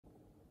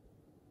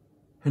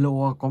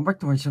Hello, come back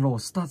to my channel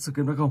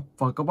startgame.com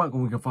và các bạn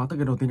cùng mình khám phá tới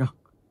cái đầu tiên nào.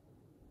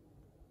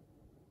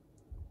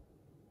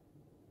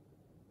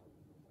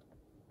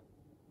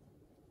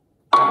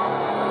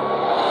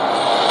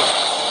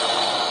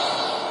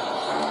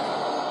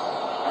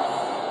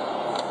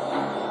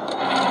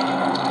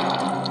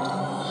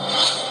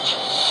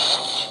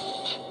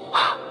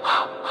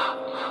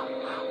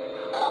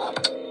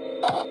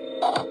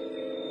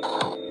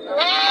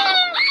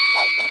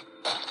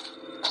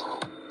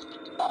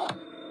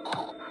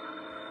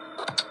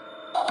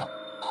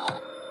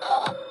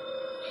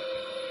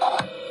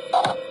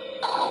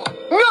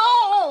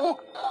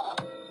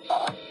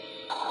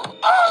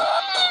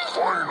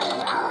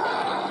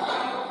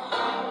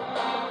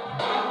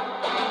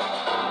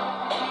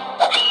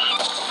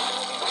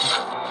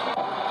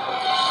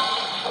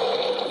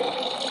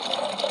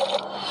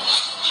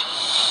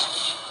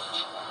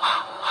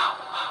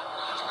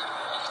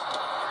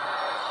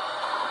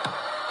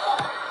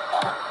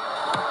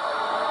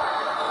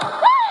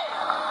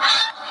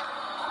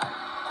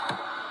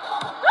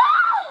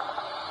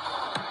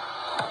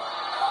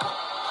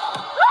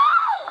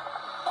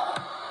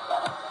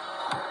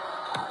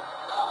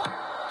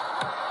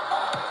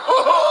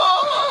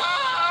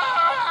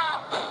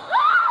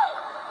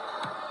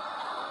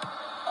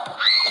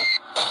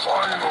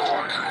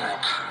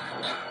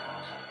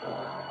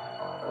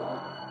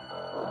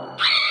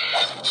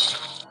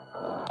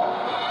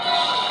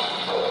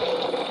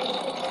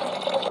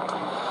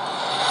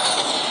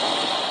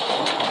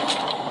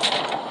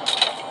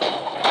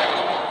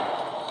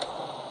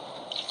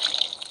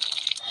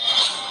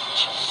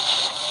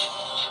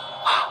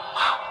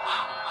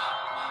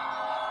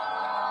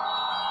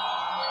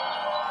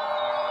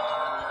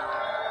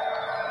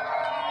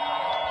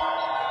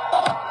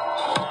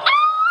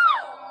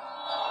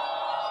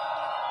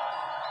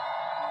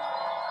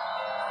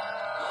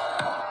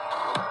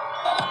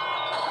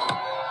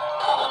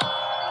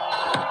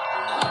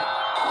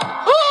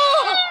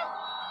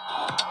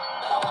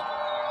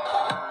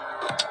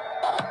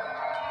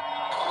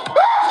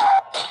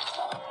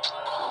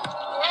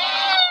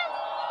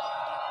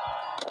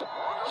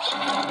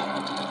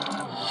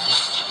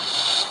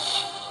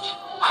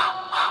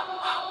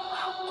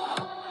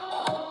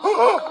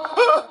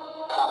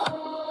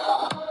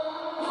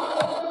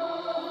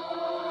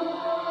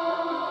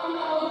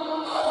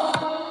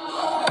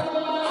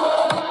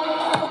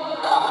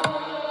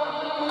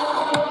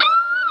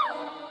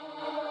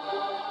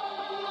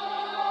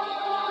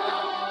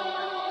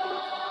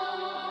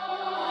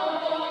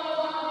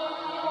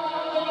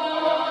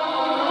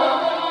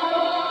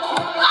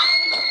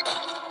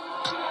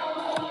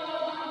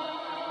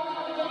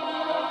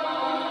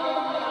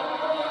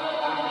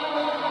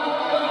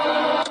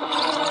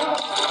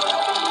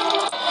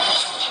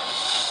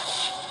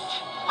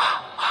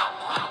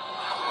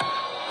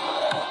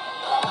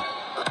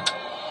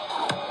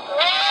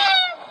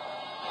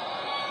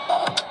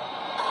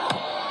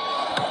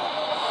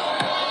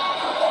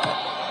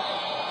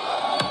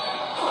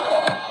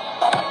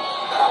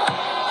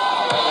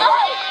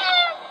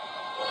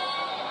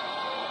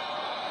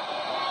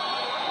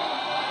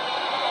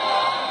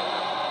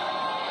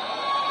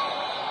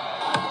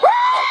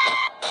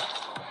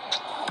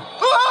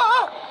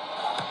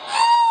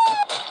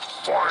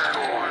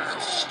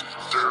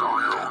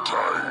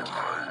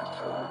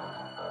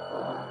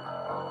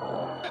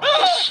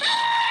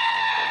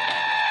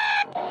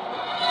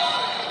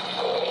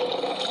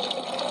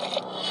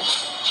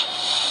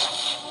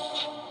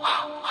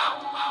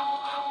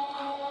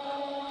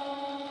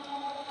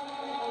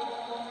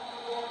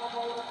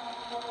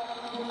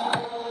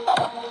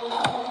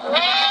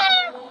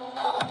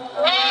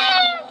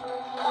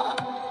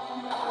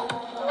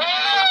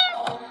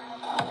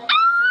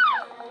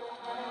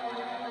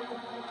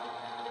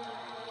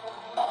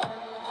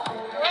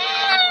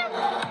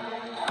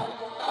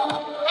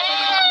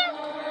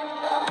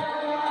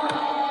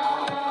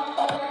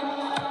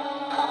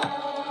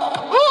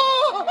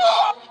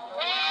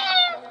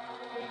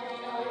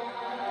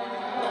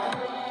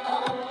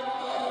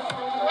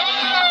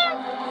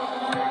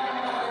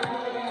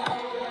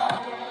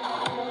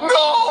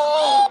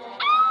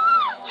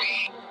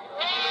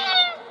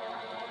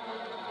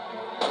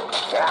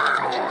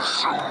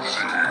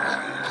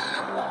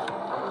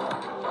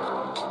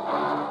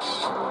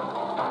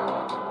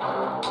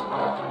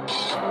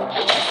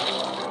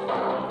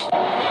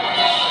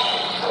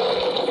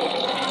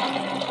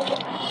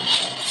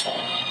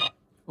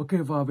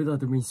 Ok, và bây giờ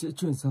thì mình sẽ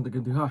chuyển sang tựa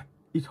game thứ hai,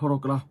 It's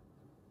Horror Cloud.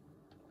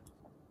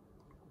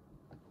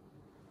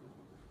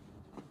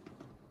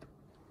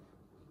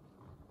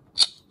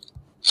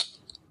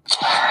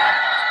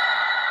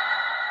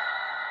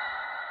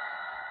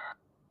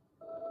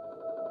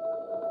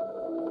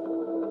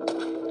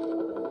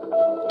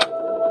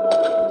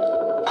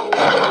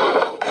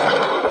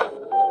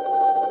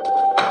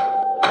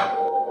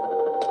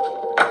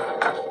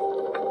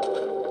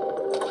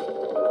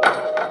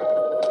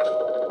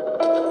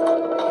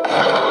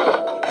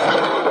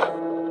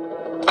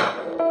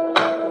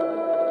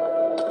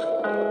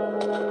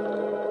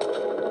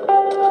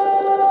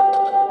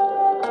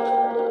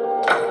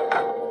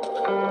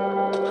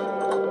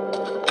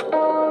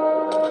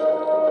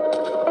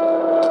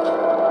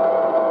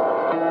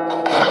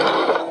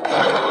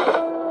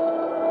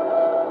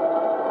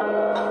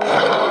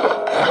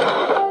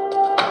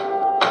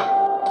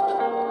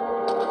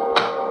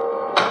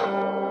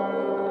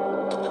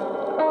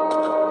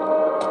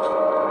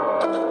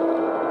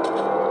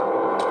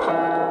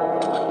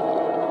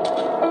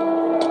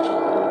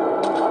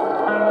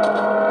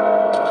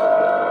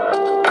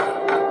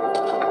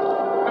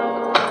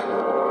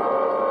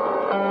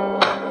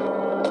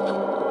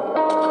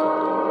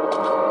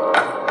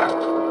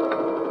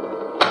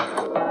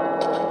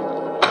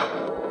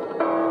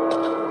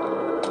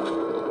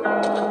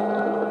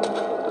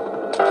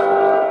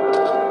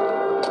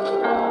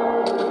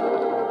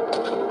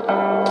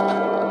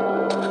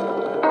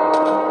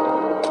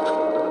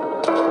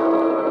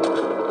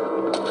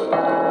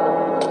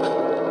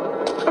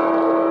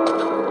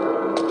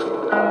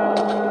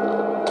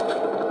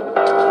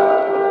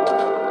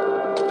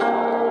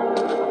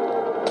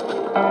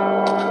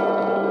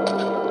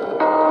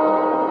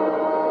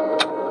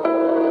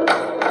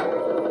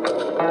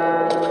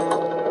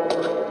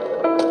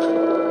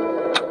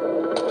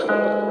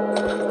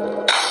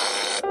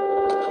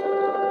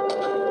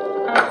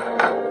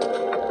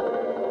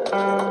 Ở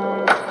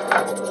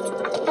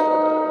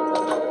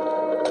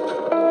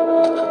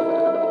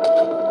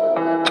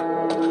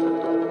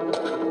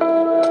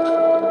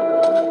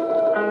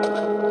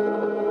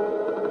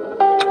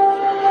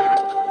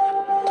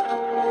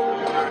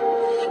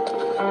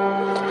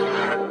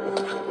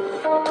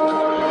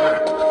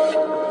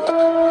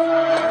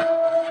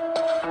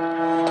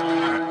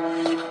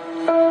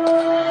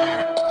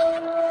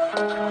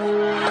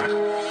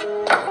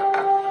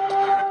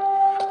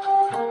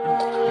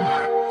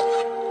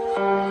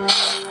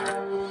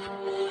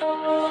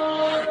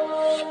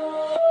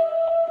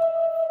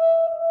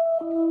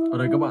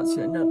đây các bạn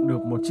sẽ nhận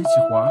được một chiếc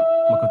chìa khóa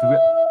mở cửa thư viện.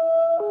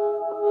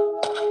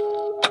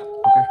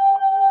 Ok.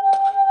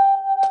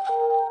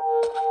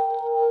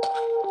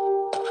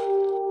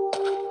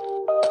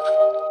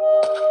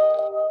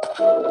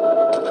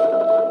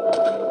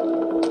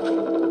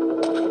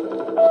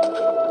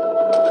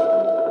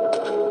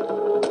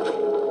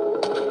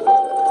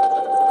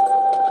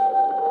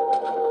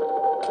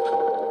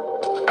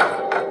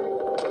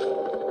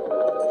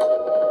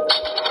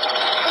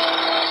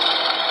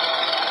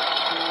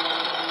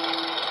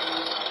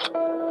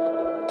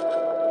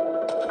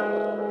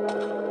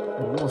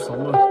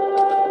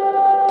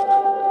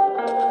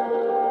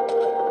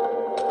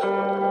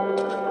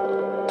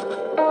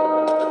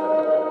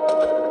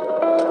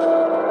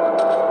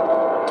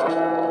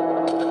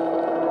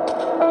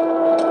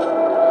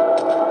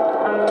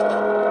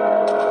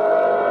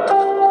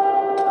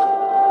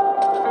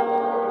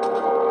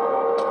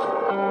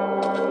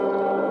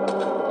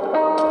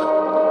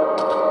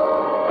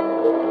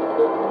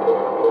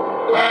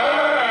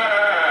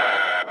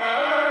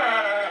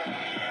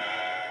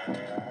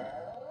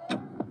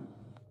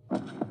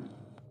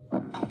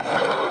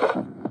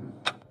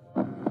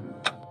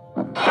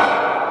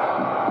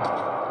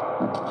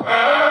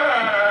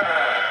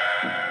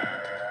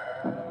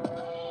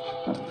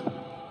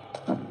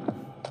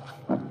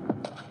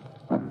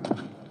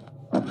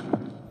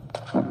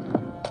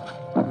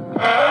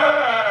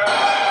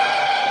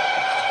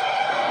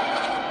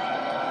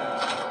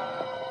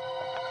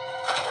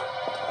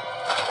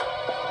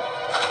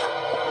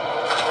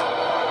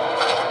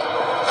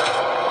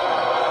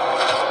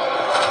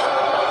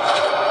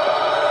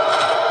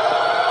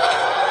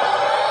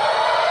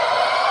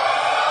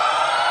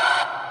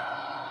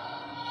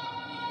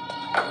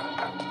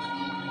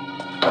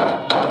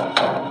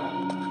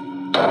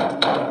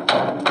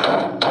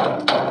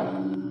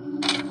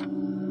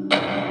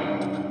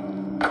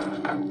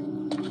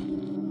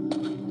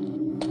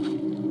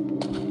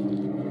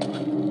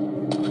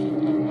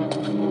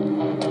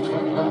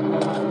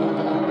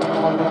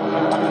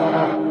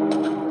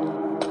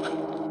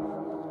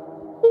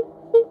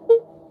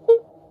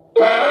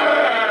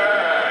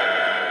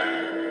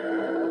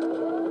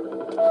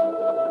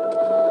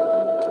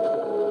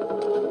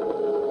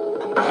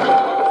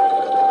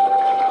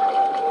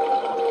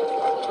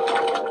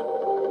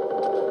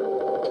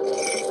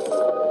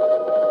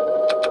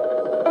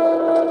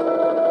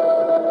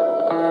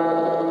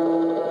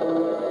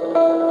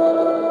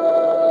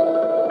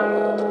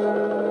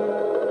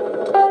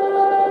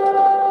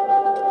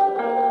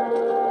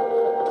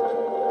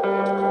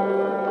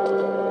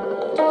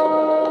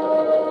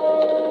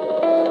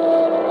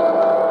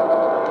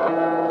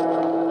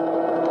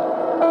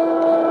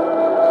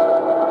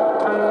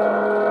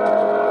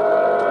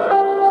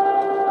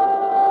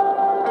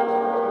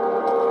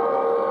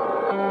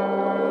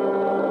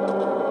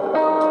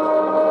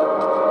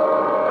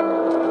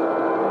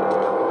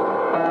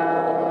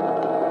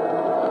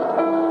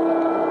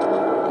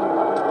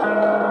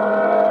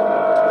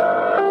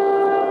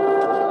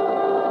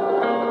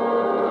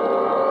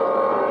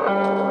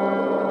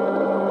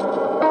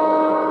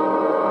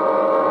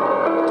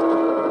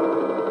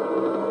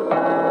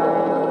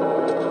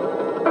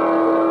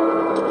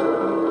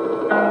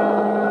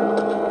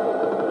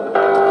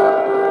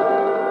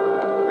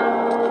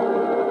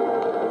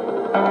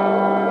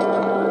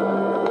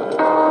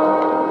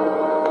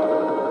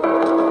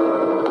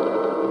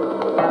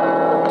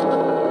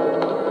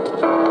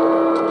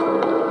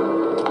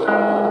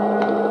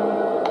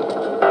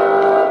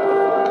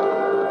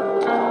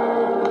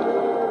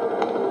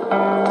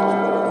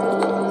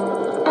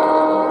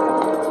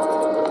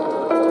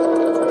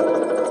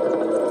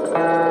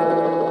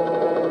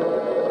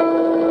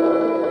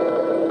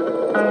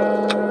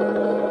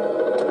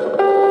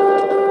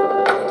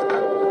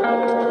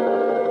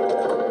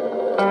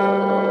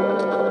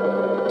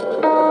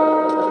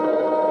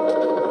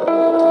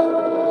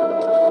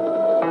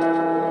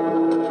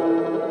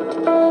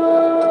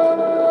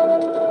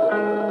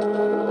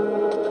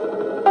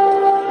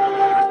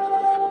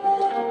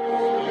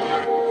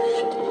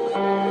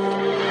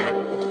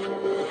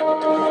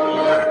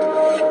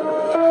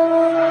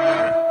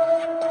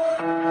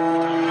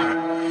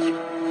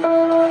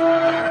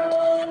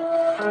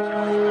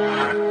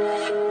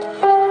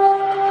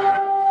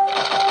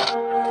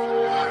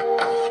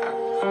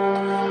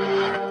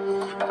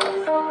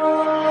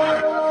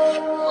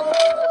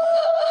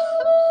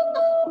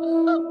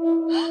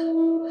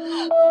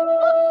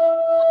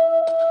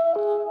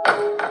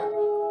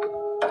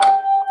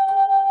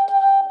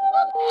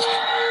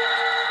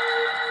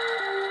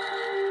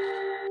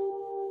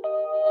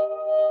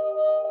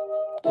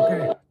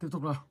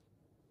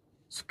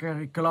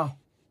 Scary Clown.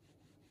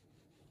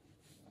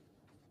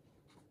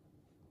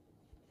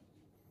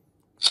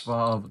 Và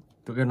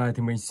tựa game này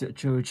thì mình sẽ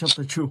chơi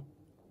Chapter 2.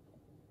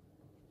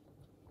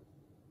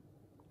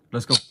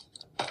 Let's go.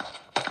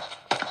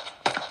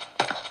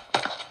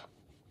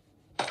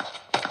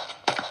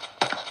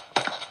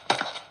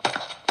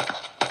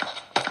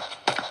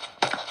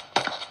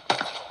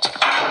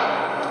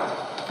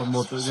 Phần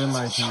 1 tựa game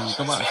này thì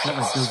các bạn sẽ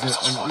phải tiêu diệt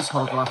ông ít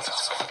horror.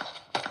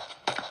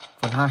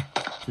 Phần 2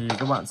 thì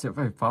các bạn sẽ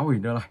phải phá hủy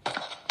nơi này.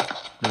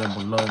 Đây là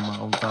một nơi mà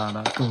ông ta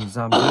đã từng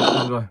giam giữ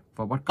con người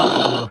và bắt cóc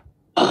con người.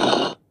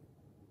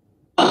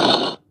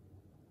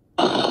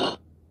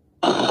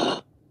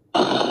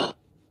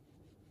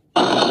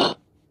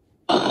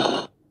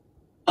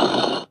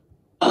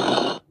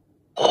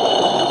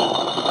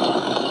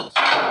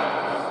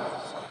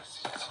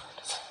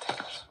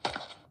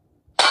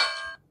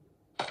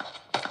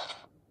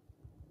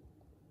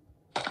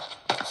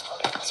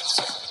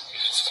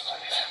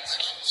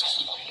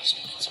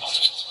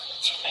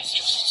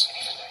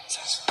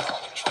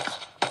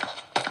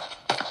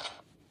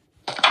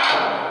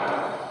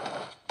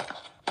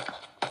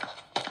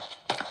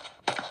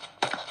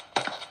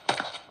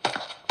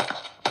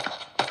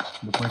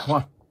 Một máy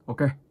khoan, ok.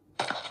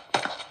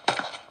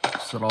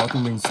 Sau đó thì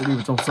mình sẽ đi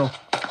vào trong sâu.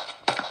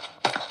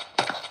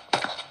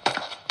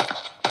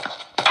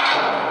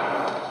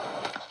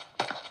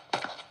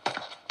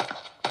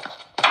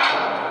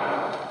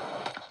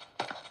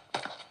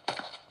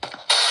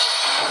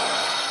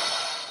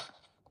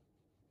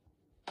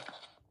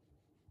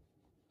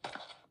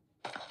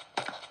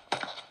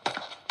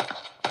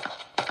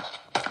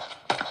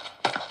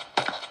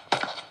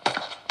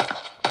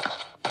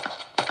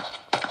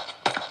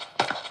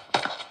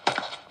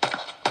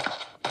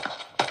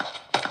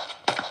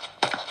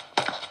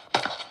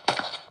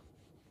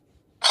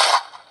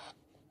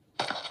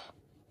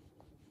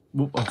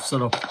 Búp ở sơ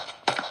đầu.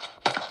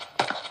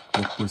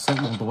 Một quyển sách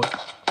bóng tối.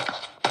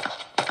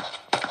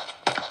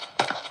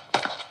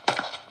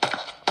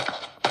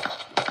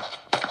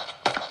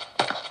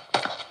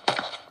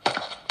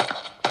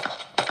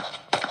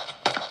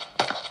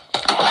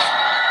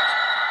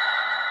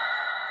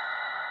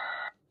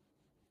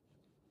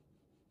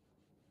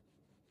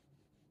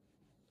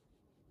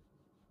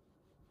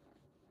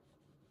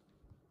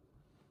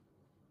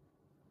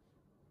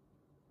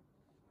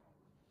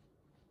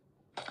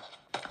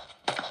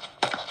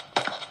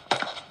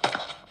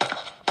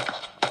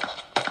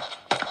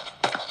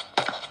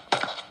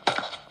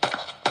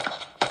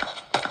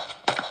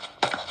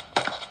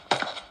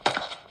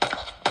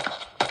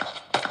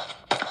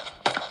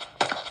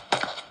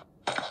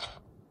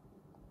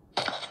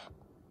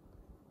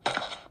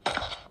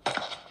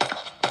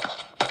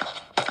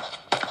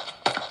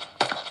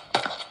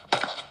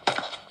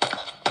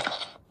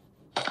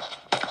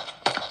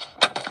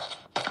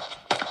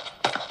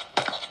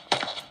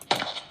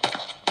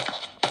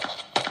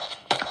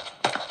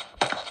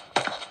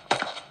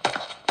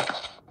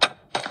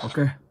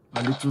 Okay,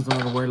 I need to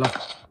run away now.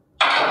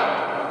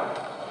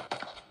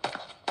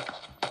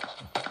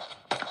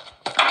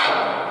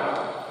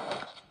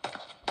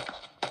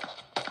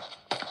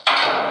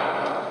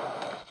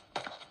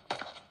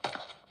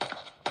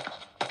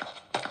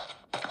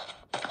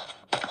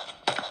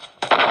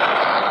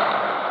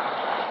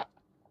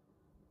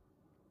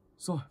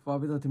 Rồi, và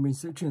bây giờ thì mình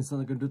sẽ chuyển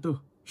sang gần thứ tư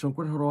trong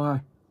quét horror 2.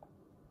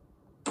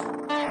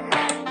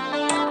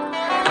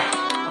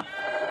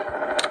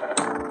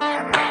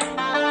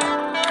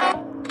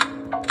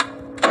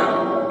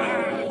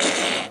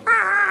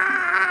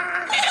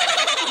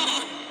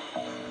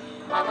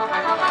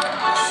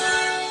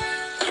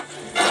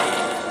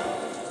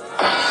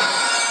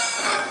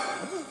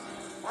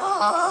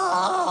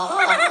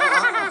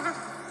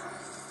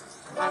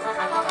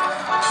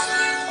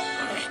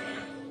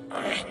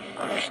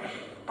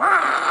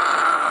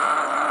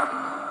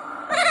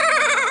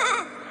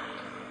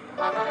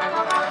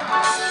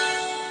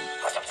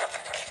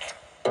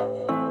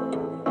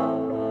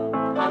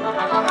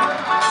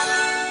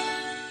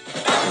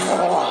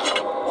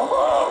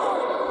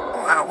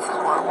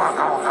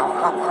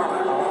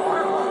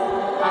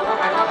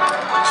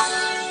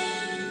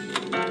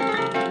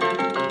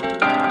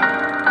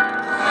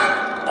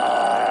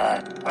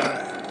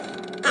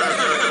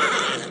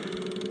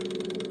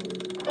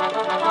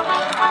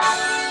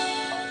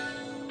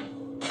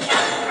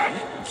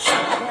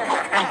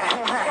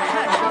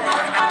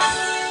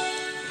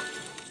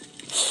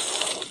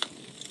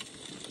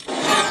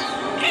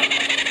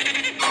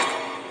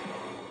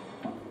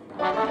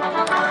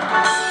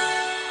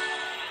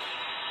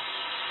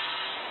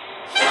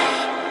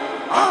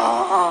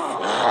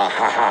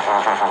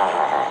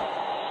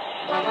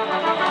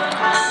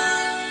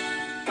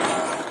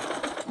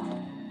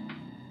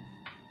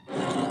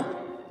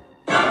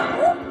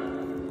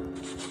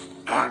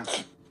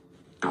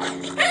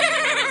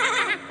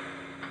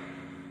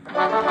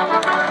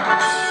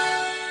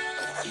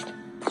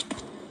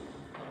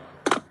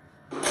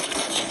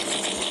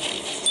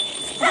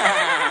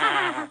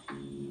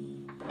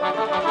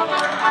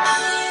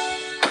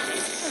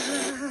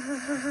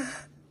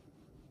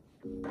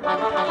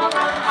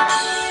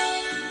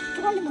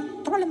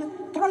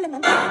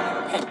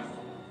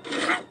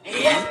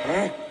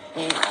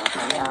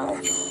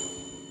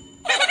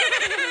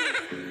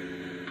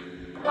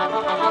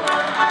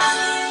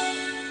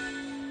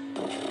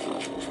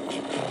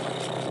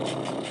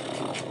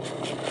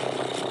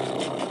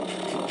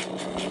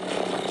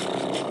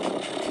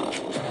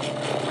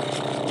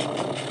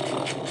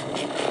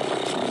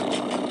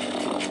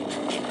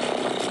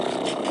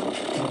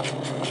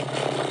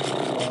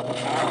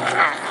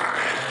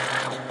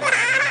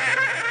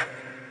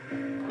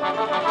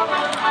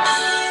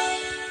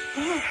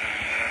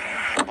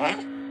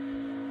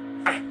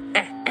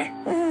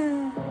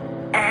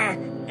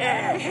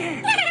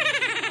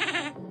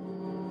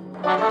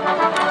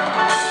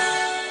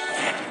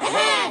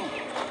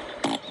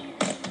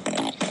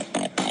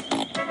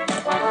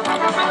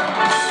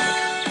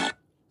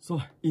 Rồi,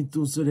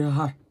 Into Series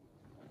 2.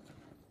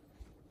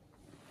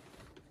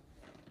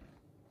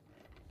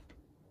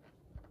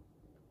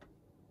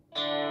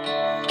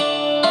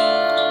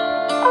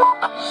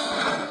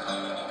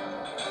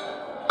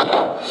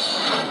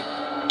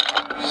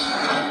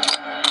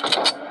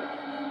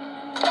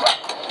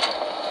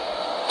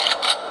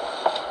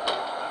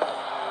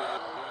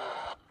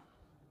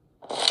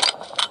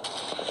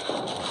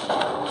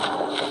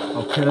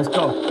 Okay, let's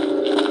go.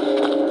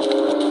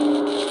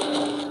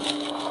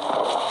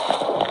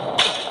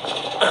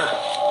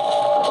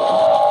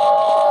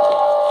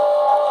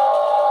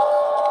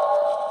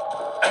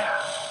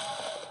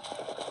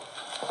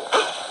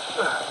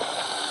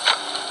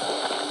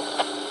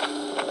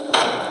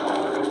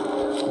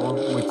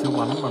 Mình chưa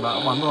bắn mà đã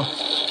bắn rồi.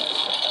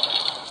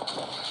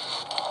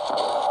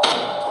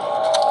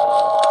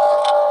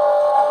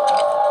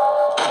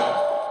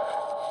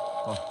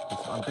 Rồi, mình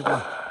sẽ ăn tiếp này.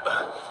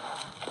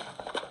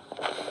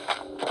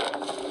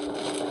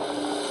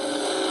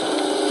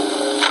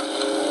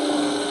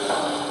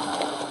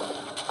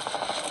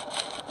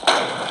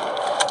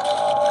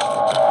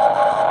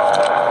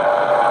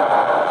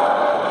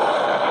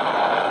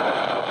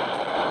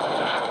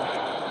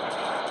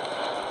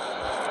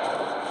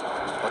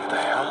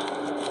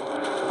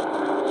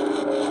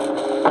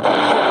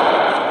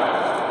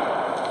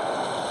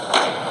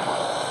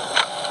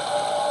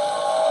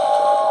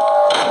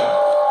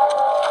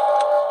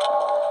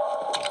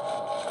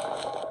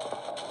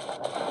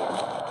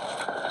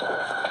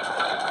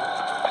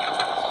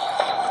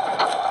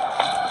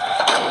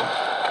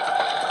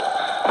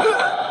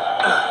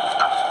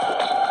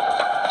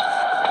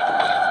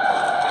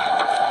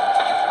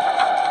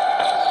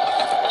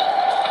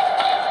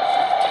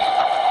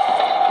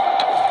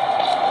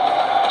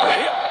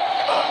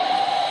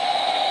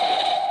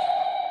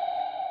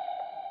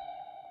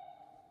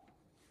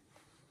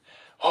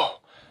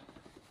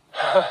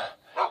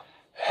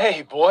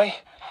 Hey, boy.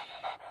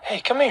 Hey,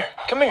 come here.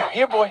 Come here.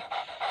 Here, boy.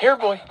 Here,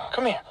 boy.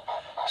 Come here.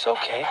 It's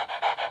okay.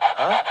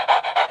 Huh?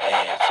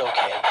 Hey, it's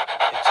okay.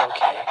 It's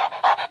okay.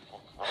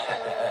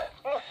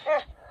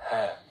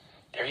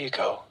 There you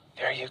go.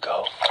 There you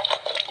go.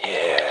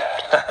 Yeah.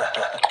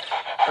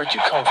 Where'd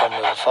you come from,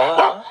 little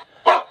fella,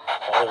 huh?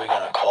 What are we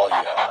gonna call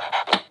you, huh?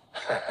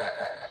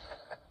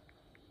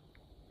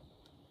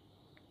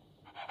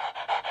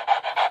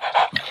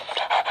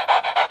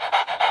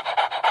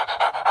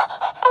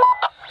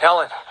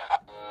 Helen.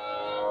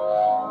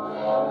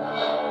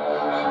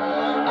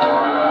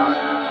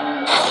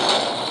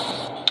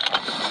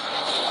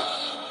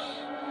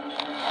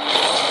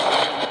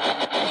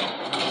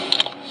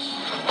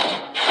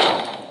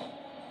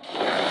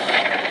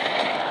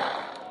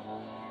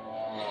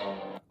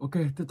 Ok,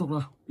 tiếp tục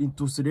nào.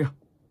 Into Series.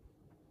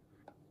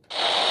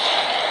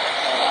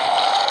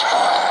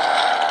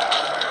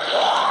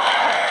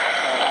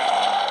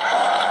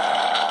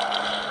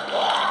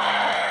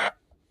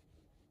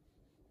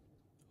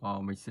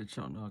 Mình sẽ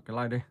chọn cái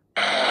like đây.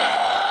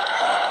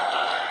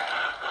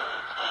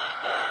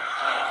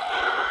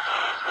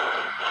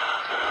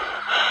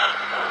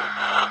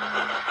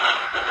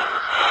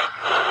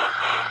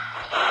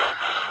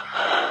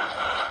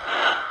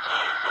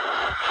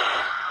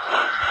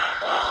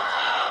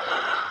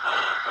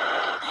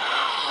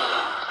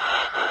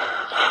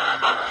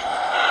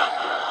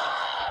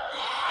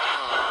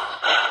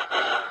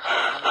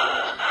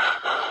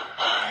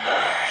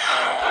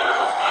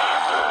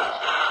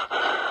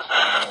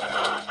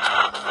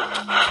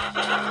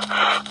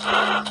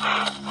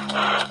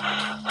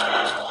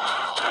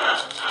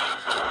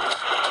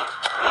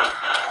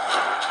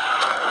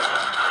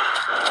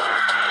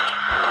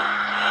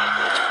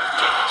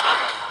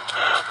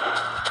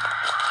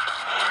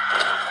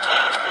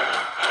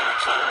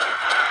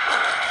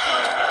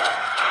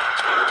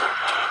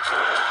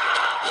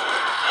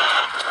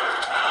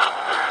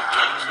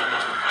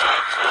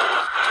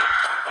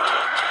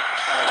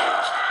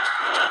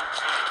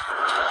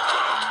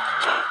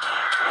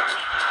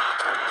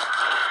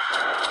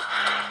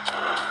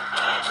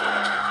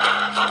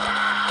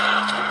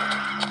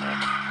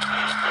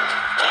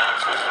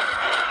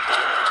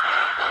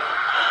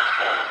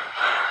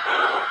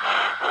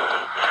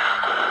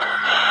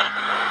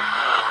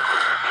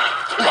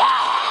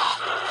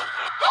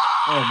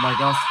 Oh my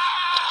gosh.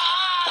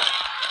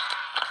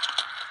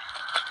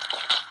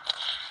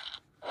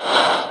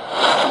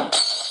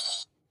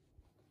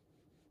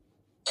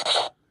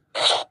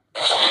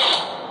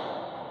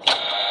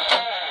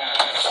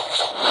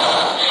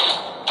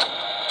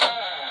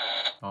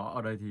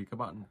 đây thì các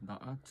bạn đã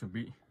chuẩn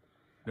bị.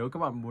 Nếu các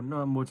bạn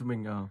muốn mua cho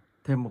mình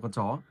thêm một con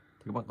chó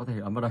thì các bạn có thể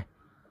ấn vào đây.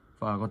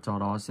 Và con chó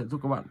đó sẽ giúp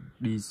các bạn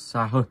đi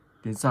xa hơn,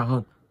 tiến xa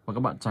hơn, và các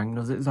bạn tránh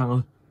nó dễ dàng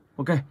hơn.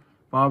 Ok,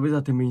 và bây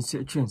giờ thì mình sẽ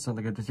chuyển sang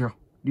cái tiếp theo.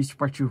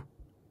 Dispatch you.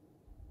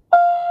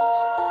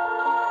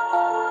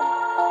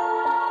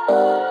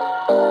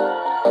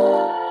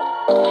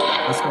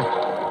 Let's go.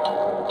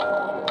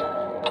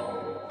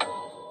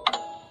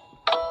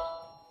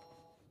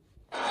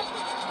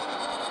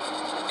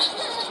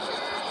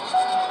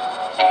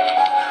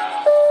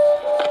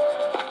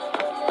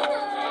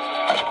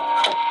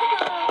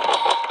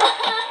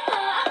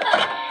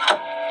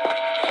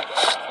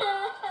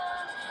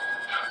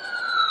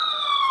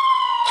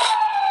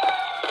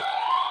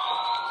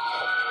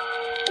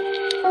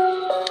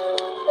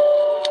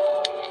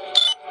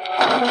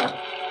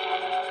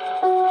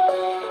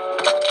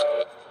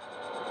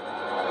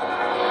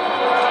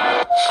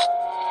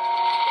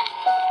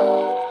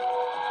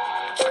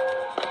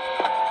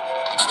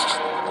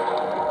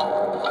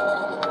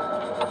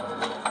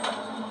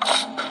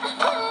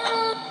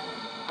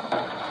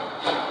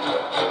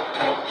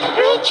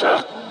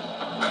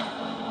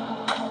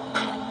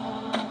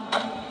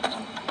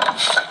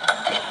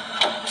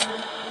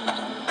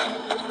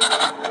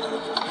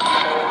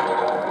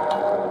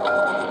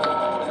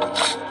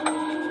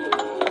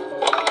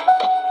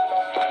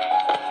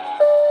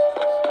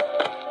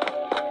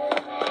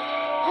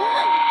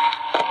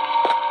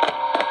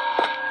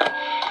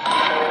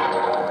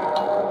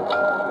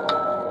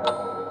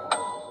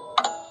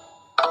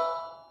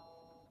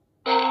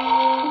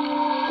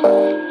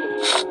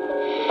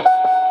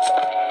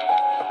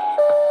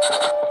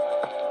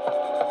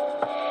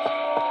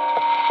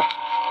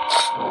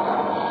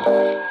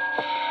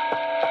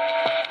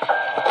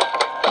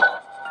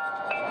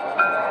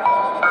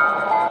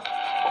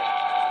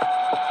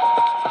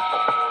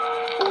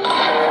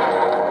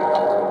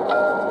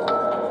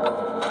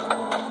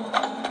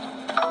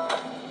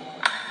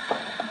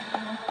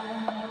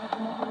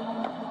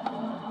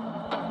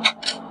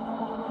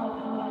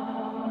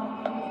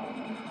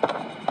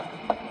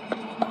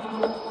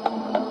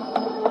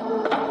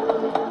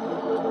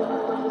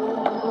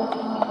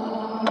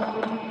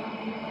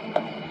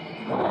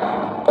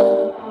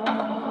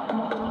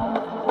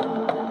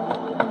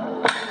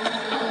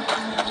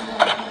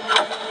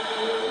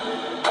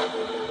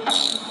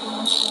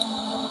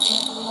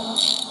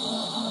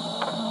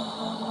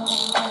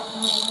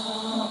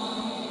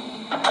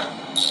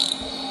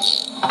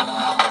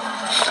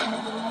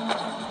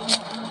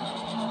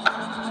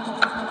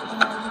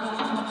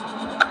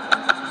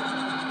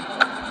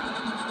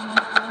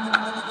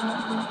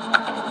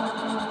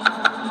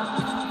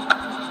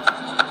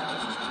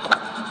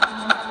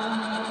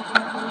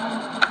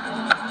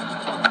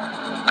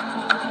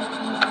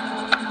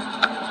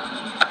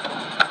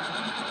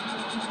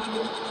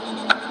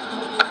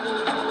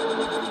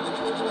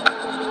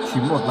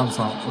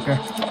 Ok.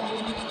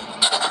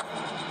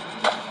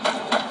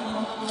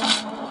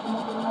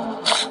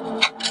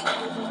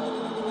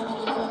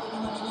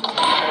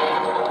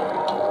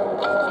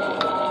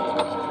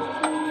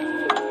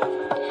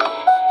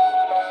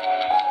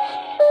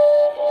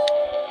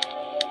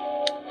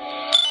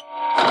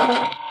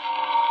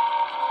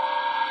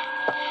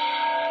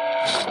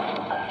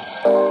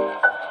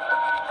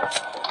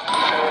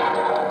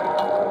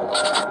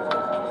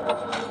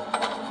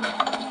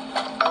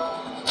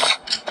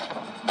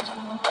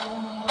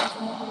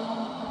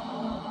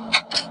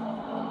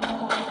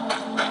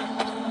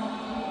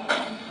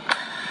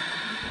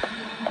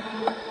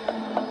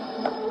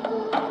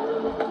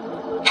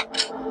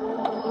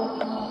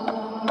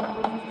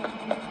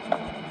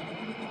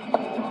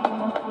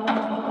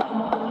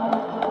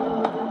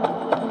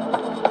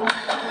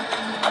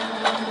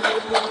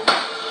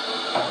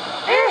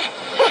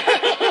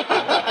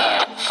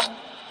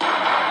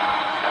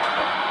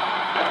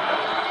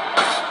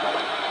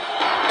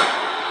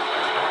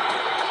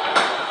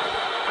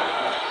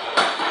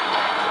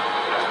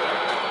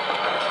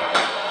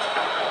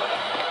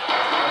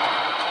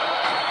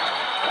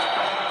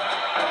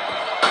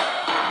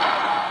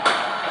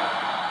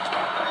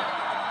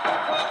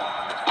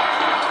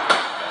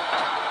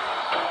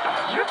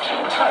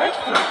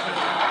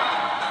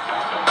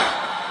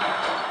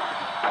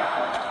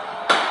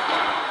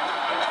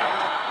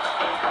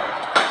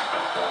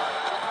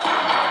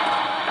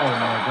 Oh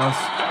my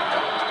gosh.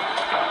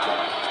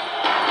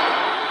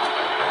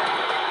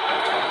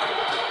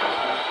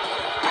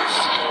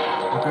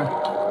 Okay.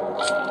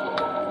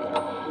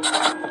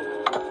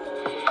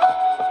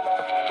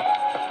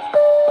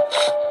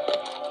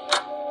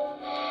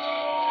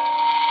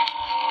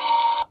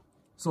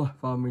 Rồi,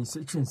 và mình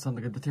sẽ chuyển sang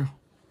cái tiếp theo.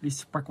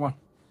 Dispatch one.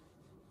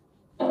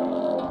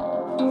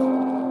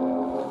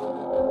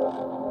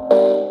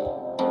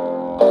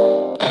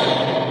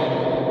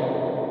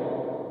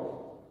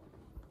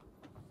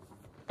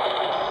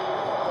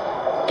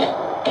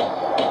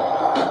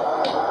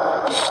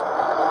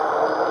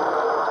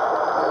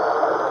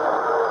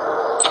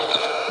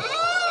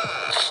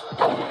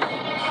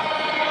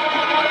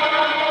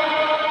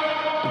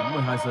 Đúng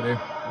 12 giờ đêm.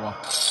 Wow.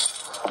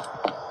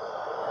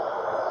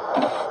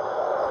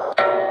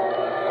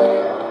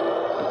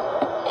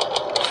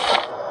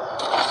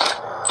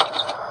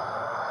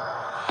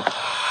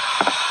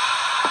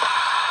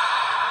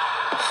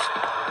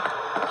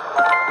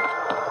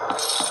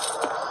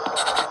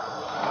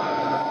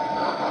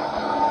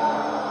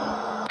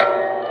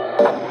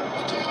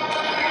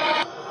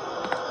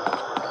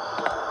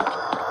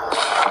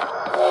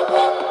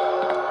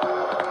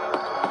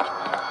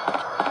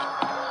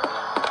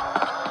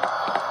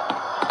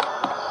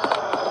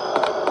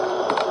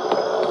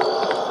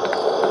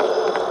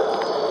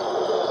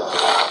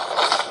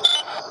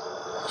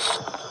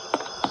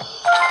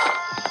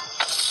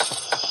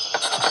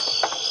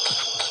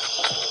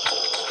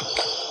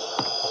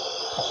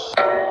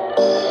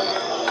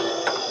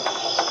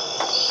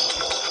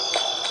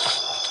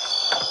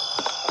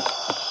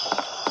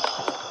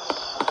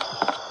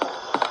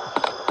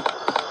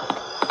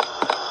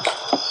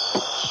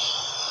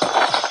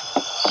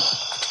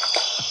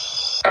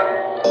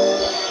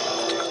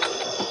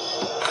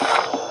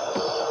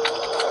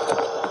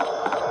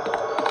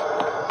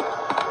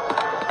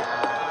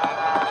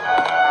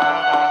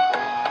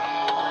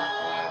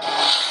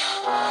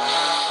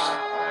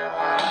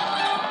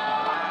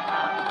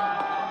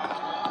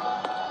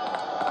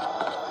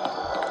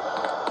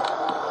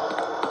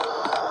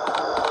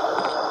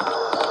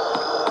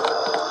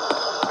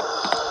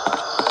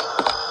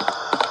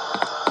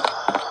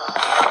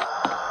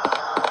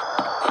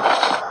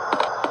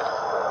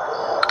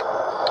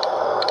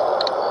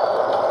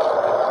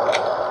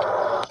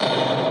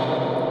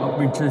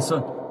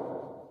 Concentration.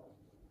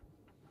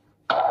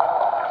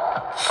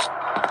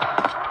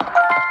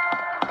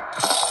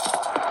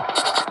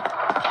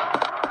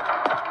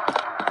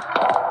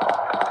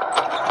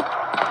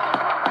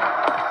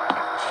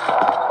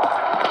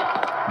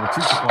 Một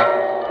chiếc chìa khóa.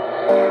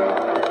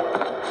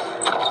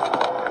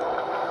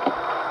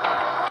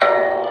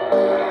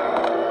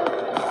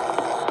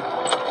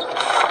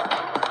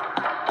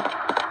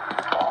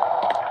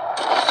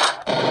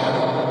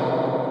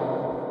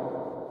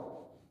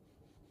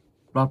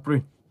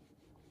 Blueprint.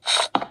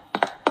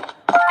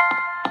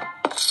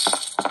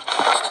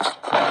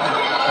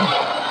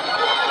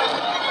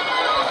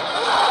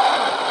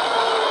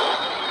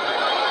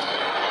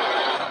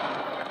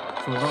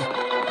 Rồi đâu?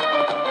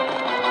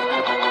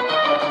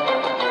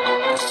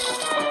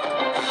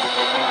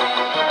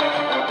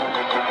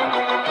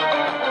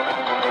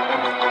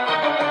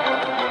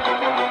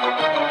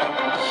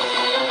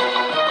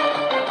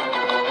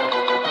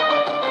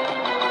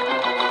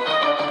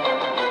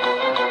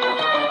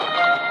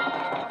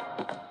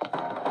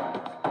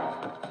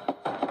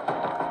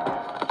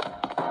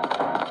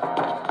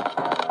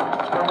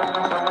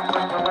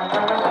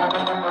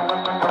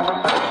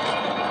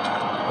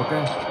 Ok,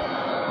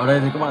 ở đây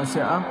thì các bạn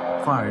sẽ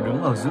phải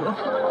đứng ở giữa.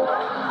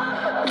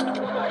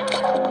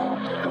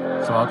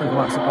 Sau đó thì các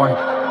bạn sẽ quay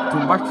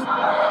turn back,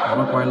 đó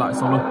là quay lại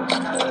sau lưng.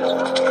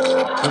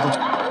 Tiếp tục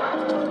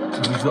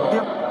đứng giữa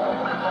tiếp,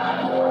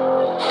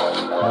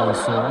 ngồi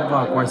xuống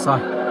và quay sai.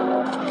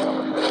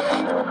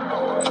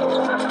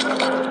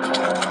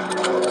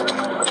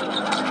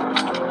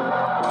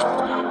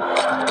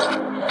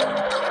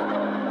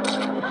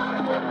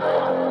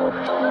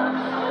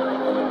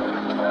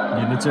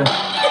 Nhìn lên trên.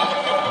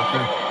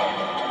 Ok.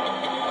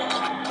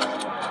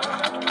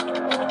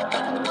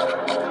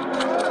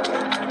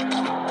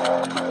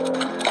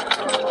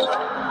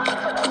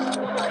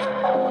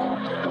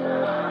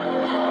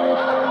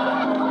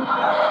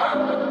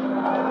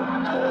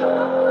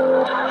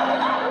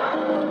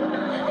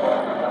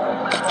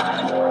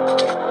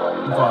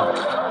 Và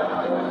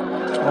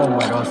oh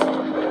my god.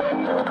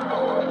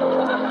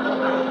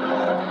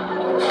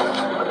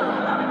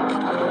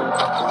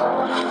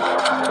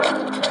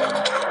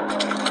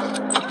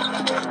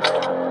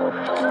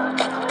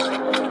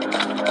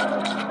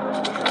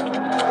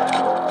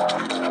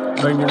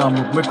 Đây như là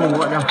một mê cung các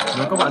bạn nha.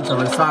 Nếu các bạn trả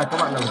lời sai, các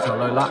bạn phải trả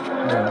lời lại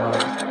để mà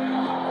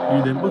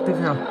đi đến bước tiếp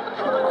theo.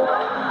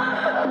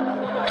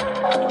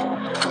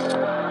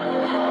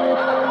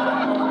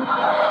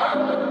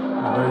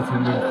 Ở đây thì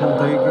mình không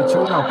thấy cái chữ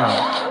nào cả.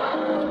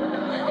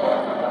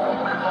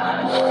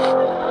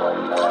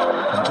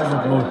 Phải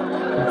giật lùi,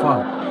 không phải.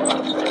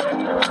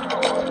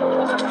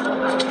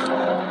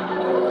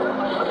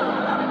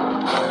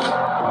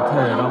 Có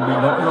thể đang bị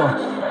lỗi rồi.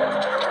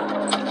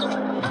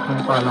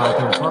 Không tài nào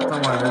thể thoát ra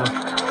ngoài đây.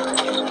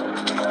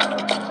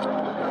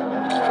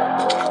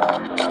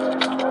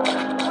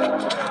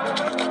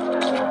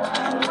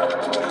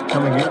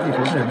 Theo mình nghĩ thì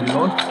có thể bị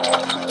lỗi,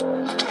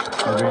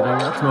 bởi vì đây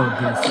đã thường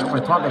thì sẽ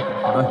phải thoát được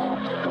ở đây.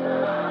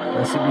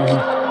 Đây sẽ đi hơn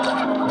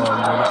rồi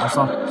ngồi lại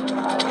sau.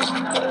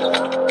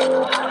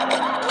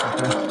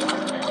 Ok,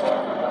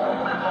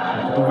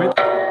 một tu vít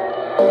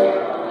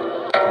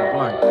bức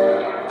ảnh.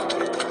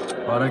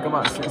 Và đây các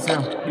bạn sẽ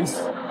xem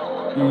this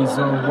is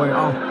the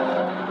way out.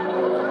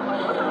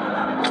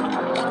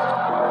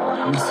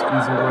 This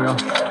is the way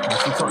out. Mình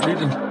sẽ chọn this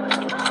đi.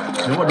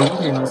 Nếu mà đúng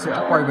thì nó sẽ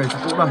quay về chỗ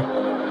cũ này,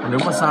 còn nếu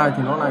mà sai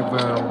thì nó lại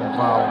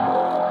vào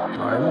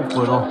cái mục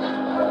vừa rồi.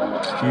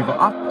 Đi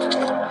vào up,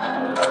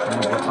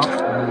 đi vào up,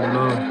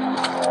 lên,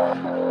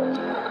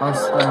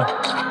 upstairs,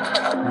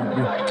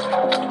 đi.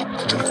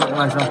 Nếu chọn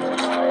này xong.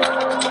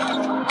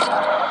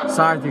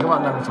 Sai thì các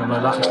bạn lại trả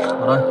lời lại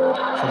ở đây.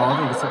 Sau đó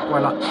thì sẽ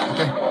quay lại.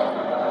 Ok.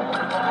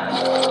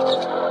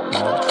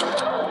 Đó.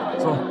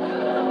 Rồi.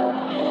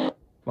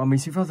 Và mình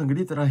xin phép dừng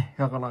clip tại đây.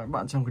 Hẹn gặp lại các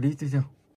bạn trong clip tiếp theo.